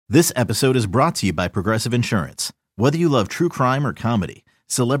This episode is brought to you by Progressive Insurance. Whether you love true crime or comedy,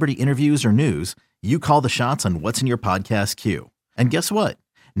 celebrity interviews or news, you call the shots on what's in your podcast queue. And guess what?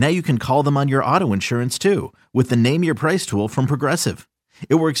 Now you can call them on your auto insurance too with the Name Your Price tool from Progressive.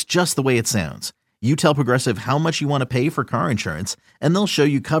 It works just the way it sounds. You tell Progressive how much you want to pay for car insurance, and they'll show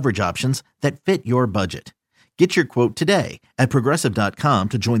you coverage options that fit your budget. Get your quote today at Progressive.com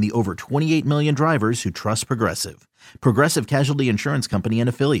to join the over 28 million drivers who trust Progressive. Progressive Casualty Insurance Company and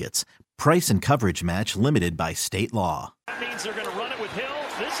Affiliates. Price and coverage match limited by state law. That means they're going to run it with Hill.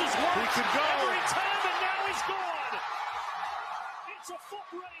 This is what he could go every time, and now he's gone. It's a foot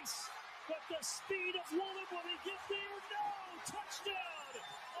race, but the speed of Woolen, will he get there? No! Touchdown!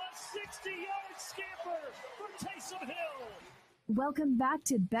 A 60-yard scamper for Taysom Hill. Welcome back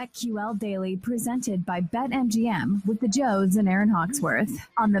to BetQL Daily, presented by BetMGM with the Joes and Aaron Hawksworth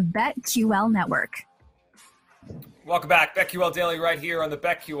on the BetQL Network. Welcome back. BetQL Daily right here on the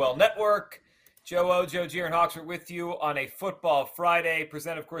BetQL Network. Joe O, Joe G, Aaron Hawksworth with you on a Football Friday,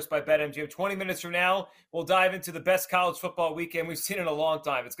 presented, of course, by BetMGM. 20 minutes from now, we'll dive into the best college football weekend we've seen in a long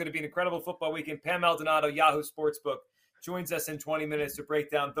time. It's going to be an incredible football weekend. Pam Maldonado, Yahoo Sportsbook, joins us in 20 minutes to break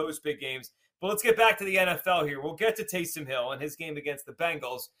down those big games. But let's get back to the NFL here. We'll get to Taysom Hill and his game against the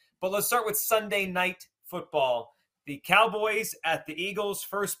Bengals. But let's start with Sunday night football. The Cowboys at the Eagles,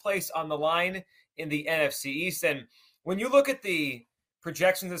 first place on the line in the NFC East. And when you look at the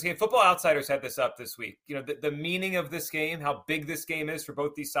projections of this game, Football Outsiders had this up this week. You know, the meaning of this game, how big this game is for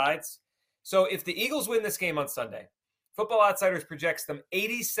both these sides. So if the Eagles win this game on Sunday, Football Outsiders projects them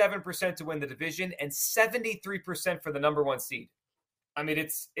 87% to win the division and 73% for the number one seed. I mean,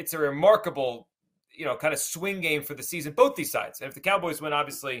 it's a remarkable, kind of swing game for the season, both these sides. And if the Cowboys win,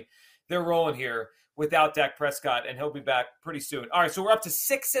 obviously, they're rolling here without Dak Prescott, and he'll be back pretty soon. All right, so we're up to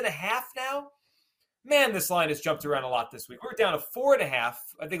 6.5 now. Man, this line has jumped around a lot this week. We're down to 4.5.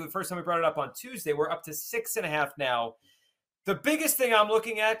 I think the first time we brought it up on Tuesday, we're up to 6.5 now. The biggest thing I'm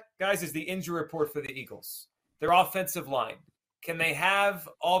looking at, guys, is the injury report for the Eagles. Their offensive line. Can they have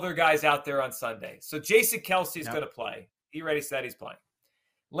all their guys out there on Sunday? So Jason Kelce is going to play. He already said he's playing.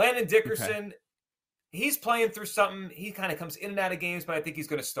 Landon Dickerson, he's playing through something. He kind of comes in and out of games, but I think he's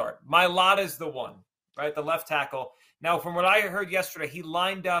going to start. Mailata's the one, right? The left tackle. Now, from what I heard yesterday, he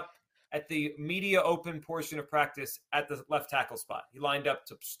lined up at the media open portion of practice at the left tackle spot. He lined up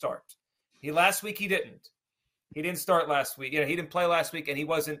to start. Last week, he didn't. He didn't start last week. He didn't play last week, and he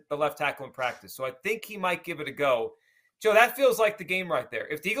wasn't the left tackle in practice. So I think he might give it a go. Joe, that feels like the game right there.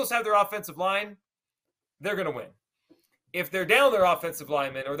 If the Eagles have their offensive line, they're going to win. If they're down their offensive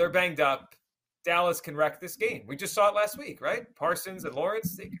linemen or they're banged up, Dallas can wreck this game. We just saw it last week, right? Parsons and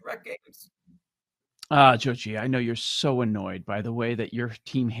Lawrence, they can wreck games. Joe G, I know you're so annoyed by the way that your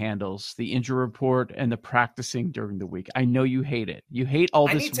team handles the injury report and the practicing during the week. I know you hate it. You hate all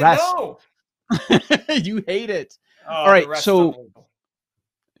this rest. I need to know. You hate it. Oh, all right, so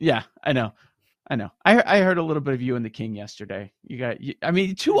yeah, I know. I heard a little bit of you and the King yesterday.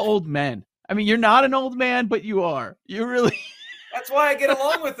 Two old men. I mean, you're not an old man, but you are. You really. That's why I get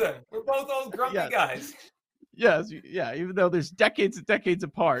along with them. We're both old grumpy guys. Yes, yeah. Even though there's decades and decades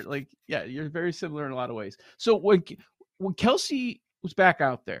apart, you're very similar in a lot of ways. So when Kelce was back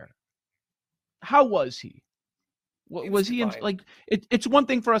out there, how was he? Was he in, it's one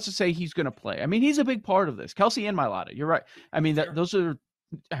thing for us to say he's going to play. I mean, he's a big part of this. Kelce and Mailata, you're right. I mean, those are.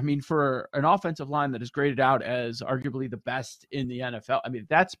 I mean, for an offensive line that is graded out as arguably the best in the NFL, I mean,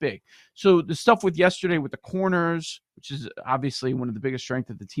 that's big. So the stuff with yesterday with the corners, which is obviously one of the biggest strengths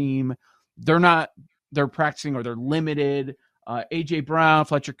of the team, they're practicing or they're limited. A.J. Brown,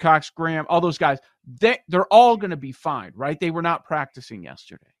 Fletcher Cox, Graham, all those guys, they're all going to be fine, right? They were not practicing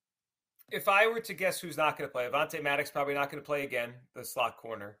yesterday. If I were to guess who's not going to play, Avonte Maddox probably not going to play again, the slot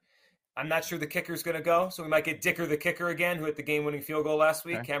corner. I'm not sure the kicker's going to go, so we might get Dicker the kicker again, who hit the game-winning field goal last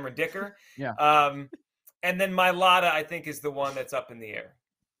week, Cameron Dicker. Yeah. And then Mailata, I think, is the one that's up in the air.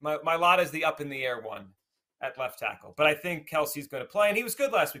 Mailata is the up-in-the-air one at left tackle. But I think Kelce's going to play, and he was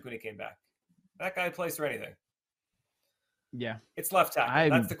good last week when he came back. That guy plays for anything. Yeah. It's left tackle.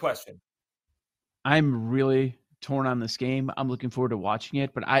 That's the question. I'm really torn on this game. I'm looking forward to watching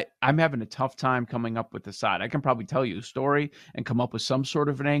it, but I'm having a tough time coming up with the side. I can probably tell you a story and come up with some sort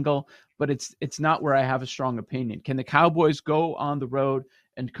of an angle, but it's not where I have a strong opinion. Can the Cowboys go on the road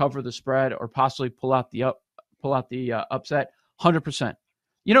and cover the spread or possibly pull out the upset? 100%.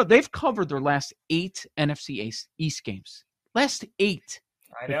 They've covered their last 8 NFC East games. Last 8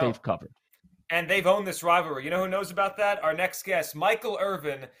 that they've covered. and they've owned this rivalry. You know who knows about that? Our next guest, Michael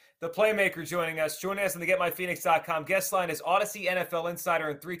Irvin, the playmaker, joining us on the GetMyPhoenix.com guest line is Odyssey NFL insider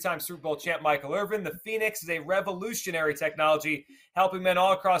and three-time Super Bowl champ Michael Irvin. The Phoenix is a revolutionary technology helping men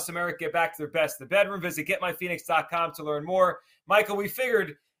all across America get back to their best in the bedroom. Visit GetMyPhoenix.com to learn more. Michael, we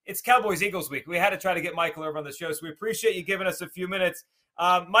figured it's Cowboys-Eagles week. We had to try to get Michael Irvin on the show, so we appreciate you giving us a few minutes.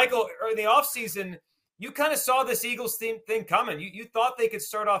 Michael, in the offseason, you kind of saw this Eagles thing coming. You thought they could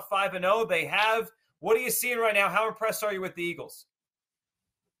start off 5-0. They have. What are you seeing right now? How impressed are you with the Eagles?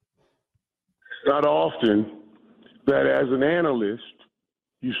 Not often that as an analyst,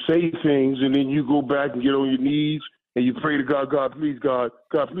 you say things and then you go back and get on your knees and you pray to God, God, please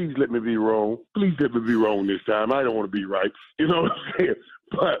let me be wrong. Please let me be wrong this time. I don't want to be right. You know what I'm saying?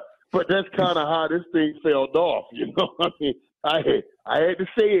 But that's kind of how this thing fell off. You know, I mean, I had to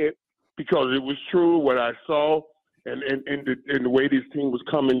say it because it was true what I saw and the way this team was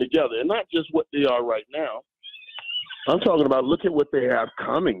coming together, and not just what they are right now. I'm talking about look at what they have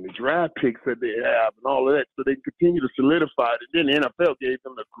coming, the draft picks that they have and all of that, so they continue to solidify it. And then the NFL gave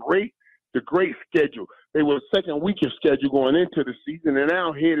them the great schedule. They were second weakest schedule going into the season, and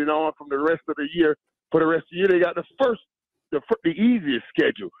now heading on from the rest of the year. For the rest of the year, they got the easiest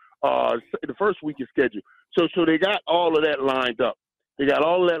schedule, the first weakest schedule. So they got all of that lined up. They got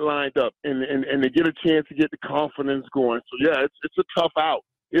all of that lined up, and they get a chance to get the confidence going. So yeah, it's a tough out.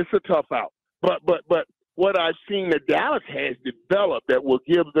 It's a tough out. But what I've seen that Dallas has developed that will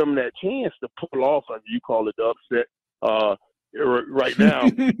give them that chance to pull off, as you call it, the upset right now,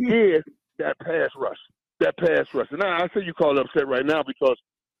 is that pass rush. That pass rush. And I say you call it upset right now because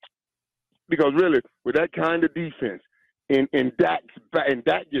really, with that kind of defense and Dak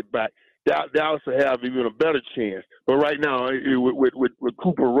get back, Dallas will have even a better chance. But right now, with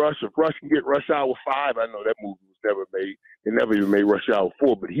Cooper Rush, if Rush can get rush hour 5, I know that movie was never made. They never even made rush hour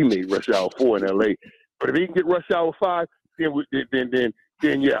 4, but he made rush hour 4 in L.A. But if he can get rush hour 5,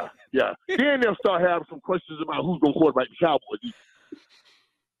 then yeah. Then they'll start having some questions about who's going to quarterback the Cowboys.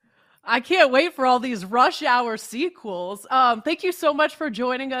 I can't wait for all these Rush Hour sequels. Thank you so much for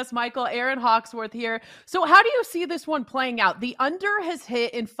joining us, Michael. Aaron Hawksworth here. So how do you see this one playing out? The under has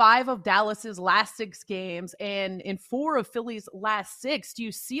hit in 5 of Dallas's last 6 games and in 4 of Philly's last 6. Do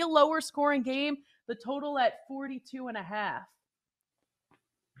you see a lower scoring game? The total at 42.5.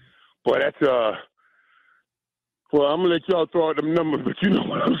 Boy, that's well, I'm gonna let y'all throw out them numbers, but you know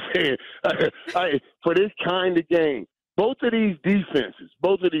what I'm saying. For this kind of game, both of these defenses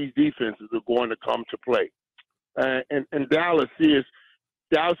are going to come to play, and Dallas is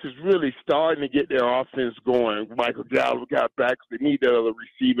really starting to get their offense going. Michael Gallup got back; they need that other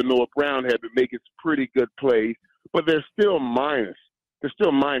receiver. Noah Brown had been making some pretty good plays, but they're still minus. They're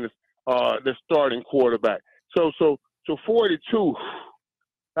still minus their starting quarterback. So 42.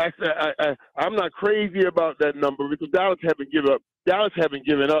 I'm not crazy about that number because Dallas haven't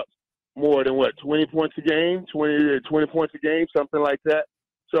given up more than 20 points a game, 20 points a game, something like that.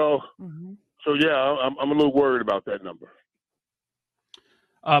 So yeah, I'm a little worried about that number.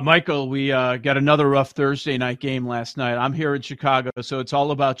 Michael, we got another rough Thursday night game last night. I'm here in Chicago, so it's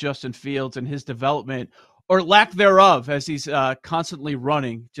all about Justin Fields and his development or lack thereof as he's constantly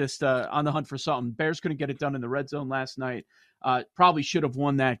running, just on the hunt for something. Bears couldn't get it done in the red zone last night. Probably should have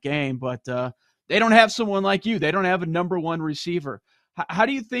won that game, but they don't have someone like you. They don't have a number one receiver. How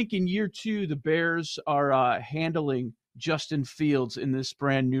do you think in year 2 the Bears are handling Justin Fields in this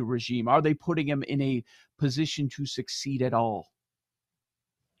brand new regime? Are they putting him in a position to succeed at all?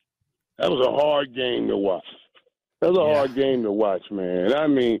 That was a hard game to watch. Hard game to watch, man. I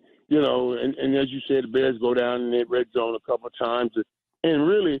mean, you know, and as you said, the Bears go down in that red zone a couple of times, and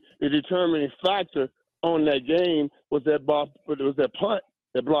really the determining factor on that game was that blocked punt,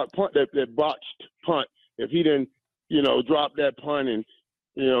 that botched punt. If he didn't, drop that punt and,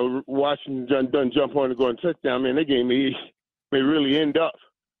 Washington done jump on and go and touchdown, man, that game may really end up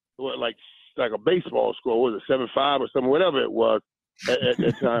like a baseball score. Was it 7-5 or something, whatever it was at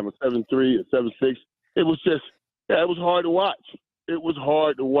that time, or 7-3 or 7-6. It was just, it was hard to watch. It was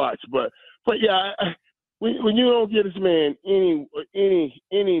hard to watch, but yeah, when you don't get this man any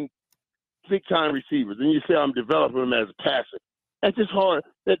big time receivers, and you say I'm developing him as a passer, that's just hard.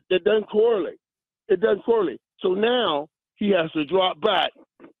 That doesn't correlate. It doesn't correlate. So now he has to drop back,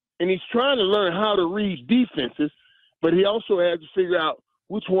 and he's trying to learn how to read defenses, but he also has to figure out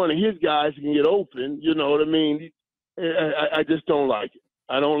which one of his guys can get open. You know what I mean? I just don't like it.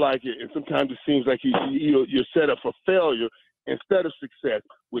 I don't like it, and sometimes it seems like you're set up for failure instead of success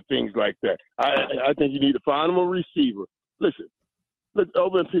with things like that. I think you need to find him a receiver. Listen,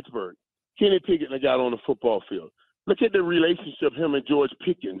 over in Pittsburgh, Kenny Pickett got on the football field. Look at the relationship him and George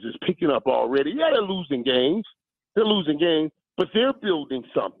Pickens is picking up already. Yeah, they're losing games. But they're building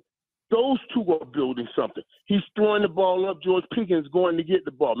something. Those two are building something. He's throwing the ball up. George Pickens going to get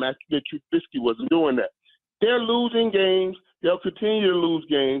the ball. Matt Trubisky wasn't doing that. They're losing games. They'll continue to lose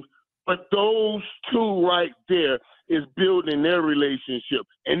games. But those two right there is building their relationship.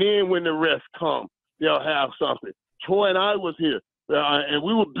 And then when the rest come, they'll have something. Troy and I was here, and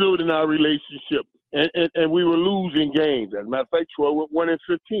we were building our relationship, and we were losing games. As a matter of fact, Troy went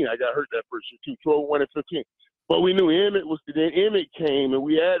 1-15. I got hurt that first year, too. Troy went 1-15. But we knew Emmett was – then Emmett came, and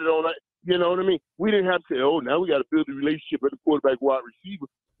we added on that. You know what I mean? We didn't have to say, oh, now we got to build a relationship at the quarterback wide receiver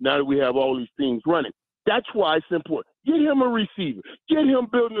now that we have all these things running. That's why it's important. Get him a receiver. Get him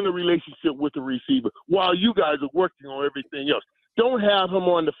building a relationship with the receiver while you guys are working on everything else. Don't have him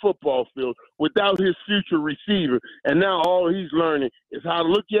on the football field without his future receiver, and now all he's learning is how to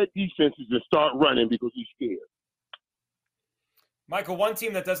look at defenses and start running because he's scared. Michael, one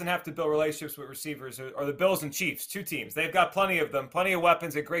team that doesn't have to build relationships with receivers are the Bills and Chiefs, two teams. They've got plenty of them, plenty of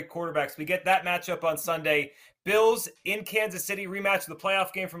weapons and great quarterbacks. We get that matchup on Sunday. Bills in Kansas City, rematch of the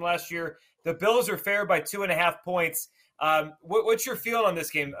playoff game from last year. The Bills are favored by 2.5 points. What's your feeling on this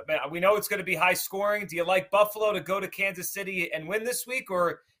game? We know it's going to be high scoring. Do you like Buffalo to go to Kansas City and win this week,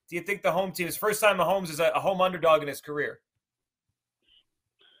 or do you think the home team, is first time Mahomes is a home underdog in his career?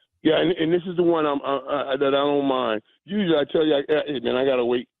 Yeah, and this is the one that I don't mind. Usually I tell you, man, I got to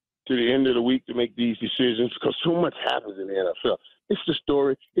wait to the end of the week to make these decisions because so much happens in the NFL. It's the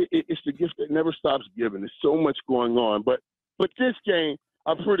story. It's the gift that never stops giving. There's so much going on. But this game,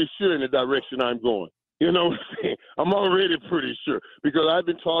 I'm pretty sure in the direction I'm going. You know what I'm saying? I'm already pretty sure because I've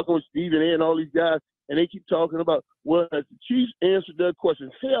been talking with Stephen A. and all these guys, and they keep talking about, well, has the Chiefs answered their question?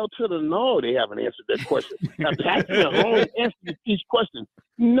 Hell to the no, they haven't answered that question. Now, Patrick Mahomes answered the Chiefs' question.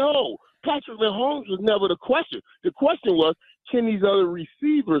 No, Patrick Mahomes was never the question. The question was, can these other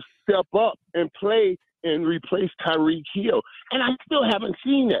receivers step up and play and replace Tyreek Hill? And I still haven't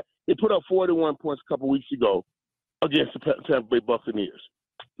seen that. They put up 41 points a couple weeks ago against the Tampa Bay Buccaneers.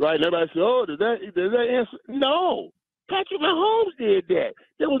 Right? And everybody said, oh, does that answer? No. Patrick Mahomes did that.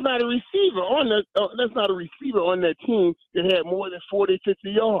 There was not a receiver on that. That's not a receiver on that team that had more than 40, 50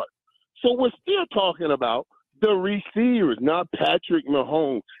 yards. So we're still talking about the receivers, not Patrick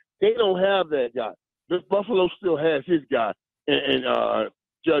Mahomes. They don't have that guy. Buffalo still has his guy, and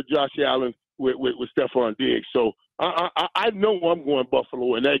Josh Allen with Stephon Diggs. So I know I'm going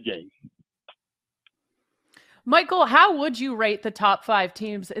Buffalo in that game. Michael, how would you rate the top 5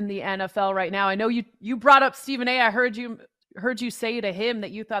 teams in the NFL right now? I know you brought up Stephen A. I heard you say to him that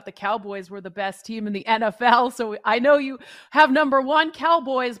you thought the Cowboys were the best team in the NFL. So I know you have number 1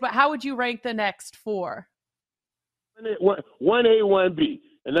 Cowboys, but how would you rank the next 4? 1A, 1B,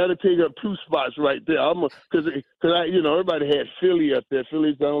 and that'll take up 2 spots right there. Because everybody had Philly up there.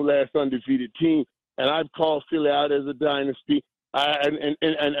 Philly's the only last undefeated team, and I've called Philly out as a dynasty. And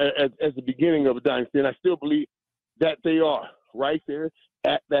as the beginning of a dynasty, and I still believe that they are right there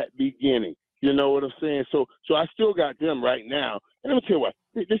at that beginning. You know what I'm saying? So I still got them right now. And let me tell you what,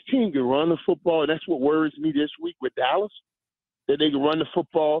 this team can run the football, and that's what worries me this week with Dallas, that they can run the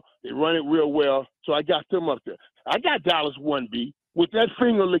football. They run it real well. So I got them up there. I got Dallas 1B. With that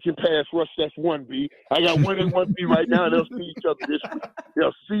finger-licking pass rush, that's 1B. I got 1A, 1B right now, and they'll see each other this week.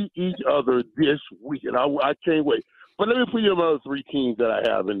 They'll see each other this week, and I can't wait. But let me put you other 3 teams that I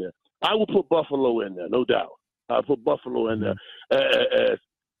have in there. I will put Buffalo in there, no doubt. I'll put Buffalo in there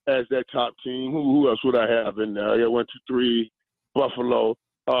as that top team. Who else would I have in there? I got 1, 2, 3, Buffalo.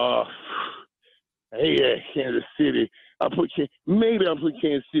 Kansas City. Maybe I'm putting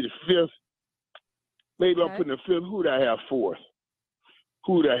Kansas City 5th. Maybe I'm putting the 5th. Who would I have 4th?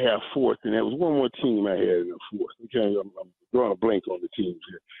 And there was one more team I had in the 4th. Okay, I'm drawing a blank on the teams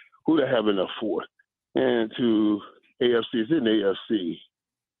here. Who would I have in the 4th? And to AFC, it's in the AFC.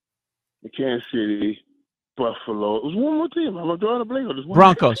 The Kansas City, Buffalo. It was one more team. I'm drawing a blank on this one.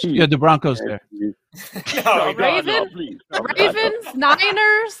 Broncos. Yeah, the Broncos there. Ravens,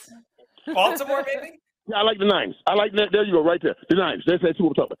 Niners. Baltimore, maybe? Yeah, I like the Niners. I like that. There you go, right there. The Niners. That's who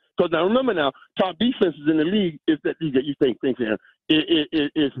we're talking about. Because now, remember now, top defenses in the league is that you think here.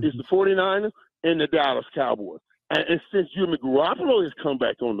 It's the 49ers and the Dallas Cowboys. And since Jimmy Garoppolo has come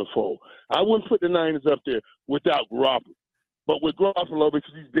back on the fold, I wouldn't put the Niners up there without Garoppolo. But with Garoppolo,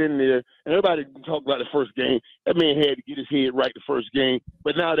 because he's been there, and everybody talk about the first game, that man had to get his head right the first game.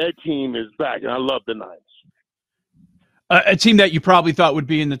 But now that team is back, and I love the Niners. A team that you probably thought would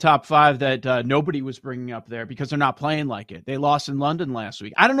be in the top 5 that nobody was bringing up there because they're not playing like it. They lost in London last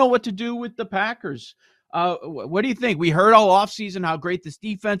week. I don't know what to do with the Packers. What do you think? We heard all offseason how great this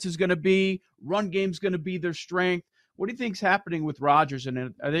defense is going to be. Run game's going to be their strength. What do you think's happening with Rodgers,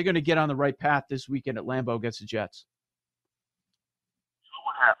 and are they going to get on the right path this weekend at Lambeau against the Jets?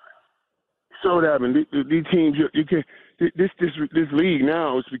 So what happened? These teams, this league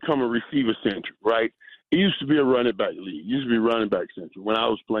now is becoming receiver centric, right? It used to be a running back league. It used to be running back centric when I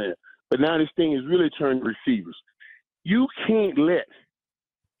was playing, but now this thing is really turned receivers. You can't let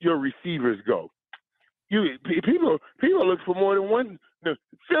your receivers go. People look for more than one.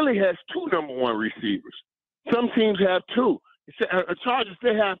 Philly has 2 number 1 receivers. Some teams have 2. Chargers,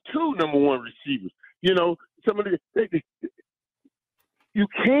 they have 2 number 1 receivers. You know, you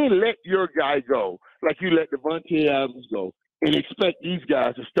can't let your guy go like you let Devontae Adams go and expect these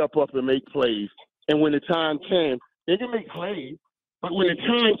guys to step up and make plays. And when the time comes, they can make plays, but when the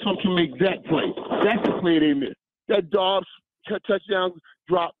time comes to make that play, that's the play they miss. That Dobbs touchdown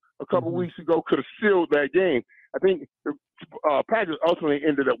drop a couple weeks ago could have sealed that game. I think the Packers ultimately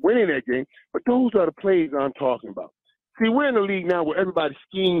ended up winning that game, but those are the plays I'm talking about. See, we're in a league now where everybody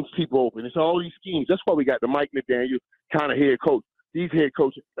schemes people open. It's all these schemes. That's why we got the Mike McDaniel kind of head coach. These head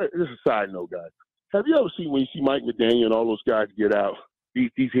coaches, this is a side note, guys. Have you ever seen when you see Mike McDaniel and all those guys get out,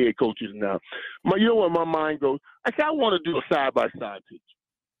 these head coaches now? You know where my mind goes? I want to do a side-by-side picture.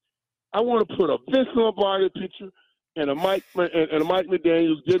 I want to put a Vince Lombardi picture and a Mike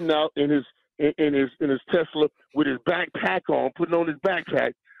McDaniel's getting out in his Tesla with his backpack on, putting on his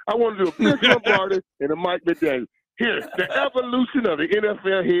backpack. I want to do a Vince Lombardi and a Mike McDaniel. Here, the evolution of the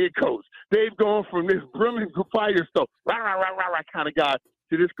NFL head coach. They've gone from this brilliant fire stuff, rah kind of guy,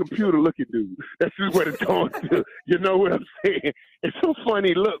 to this computer-looking dude. That's just what it's going to. You know what I'm saying? It's so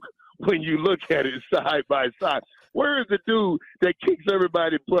funny look when you look at it side by side. Where is the dude that kicks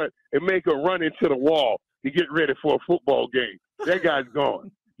everybody's butt and make a run into the wall to get ready for a football game? That guy's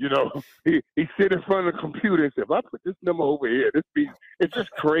gone. You know, he sit in front of the computer and said, if I put this number over here, it's just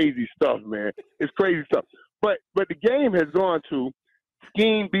crazy stuff, man. It's crazy stuff. But the game has gone to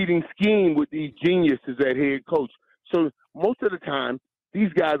scheme beating scheme with these geniuses at head coach. So most of the time,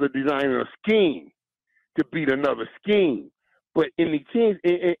 these guys are designing a scheme to beat another scheme. But in the teams,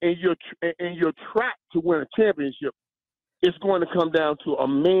 in your track to win a championship, it's going to come down to a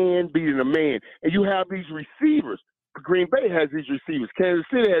man beating a man. And you have these receivers. Green Bay has these receivers. Kansas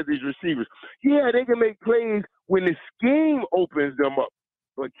City has these receivers. Yeah, they can make plays when the scheme opens them up.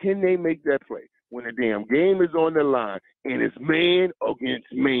 But can they make that play when the damn game is on the line and it's man against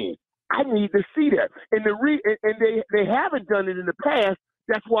man? I need to see that. And they haven't done it in the past.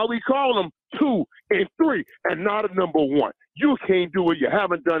 That's why we call them 2 and 3 and not a number 1. You can't do it. You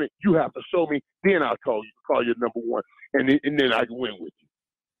haven't done it. You have to show me. Then I'll call you number 1. And then I can win with you.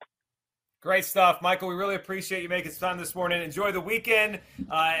 Great stuff, Michael. We really appreciate you making some time this morning. Enjoy the weekend,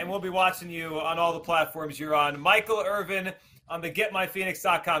 and we'll be watching you on all the platforms you're on. Michael Irvin on the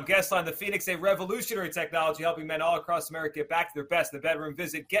GetMyPhoenix.com guest line. The Phoenix, a revolutionary technology helping men all across America get back to their best in the bedroom.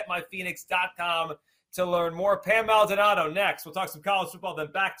 Visit GetMyPhoenix.com to learn more. Pam Maldonado next. We'll talk some college football,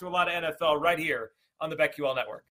 then back to a lot of NFL right here on the BetQL Network.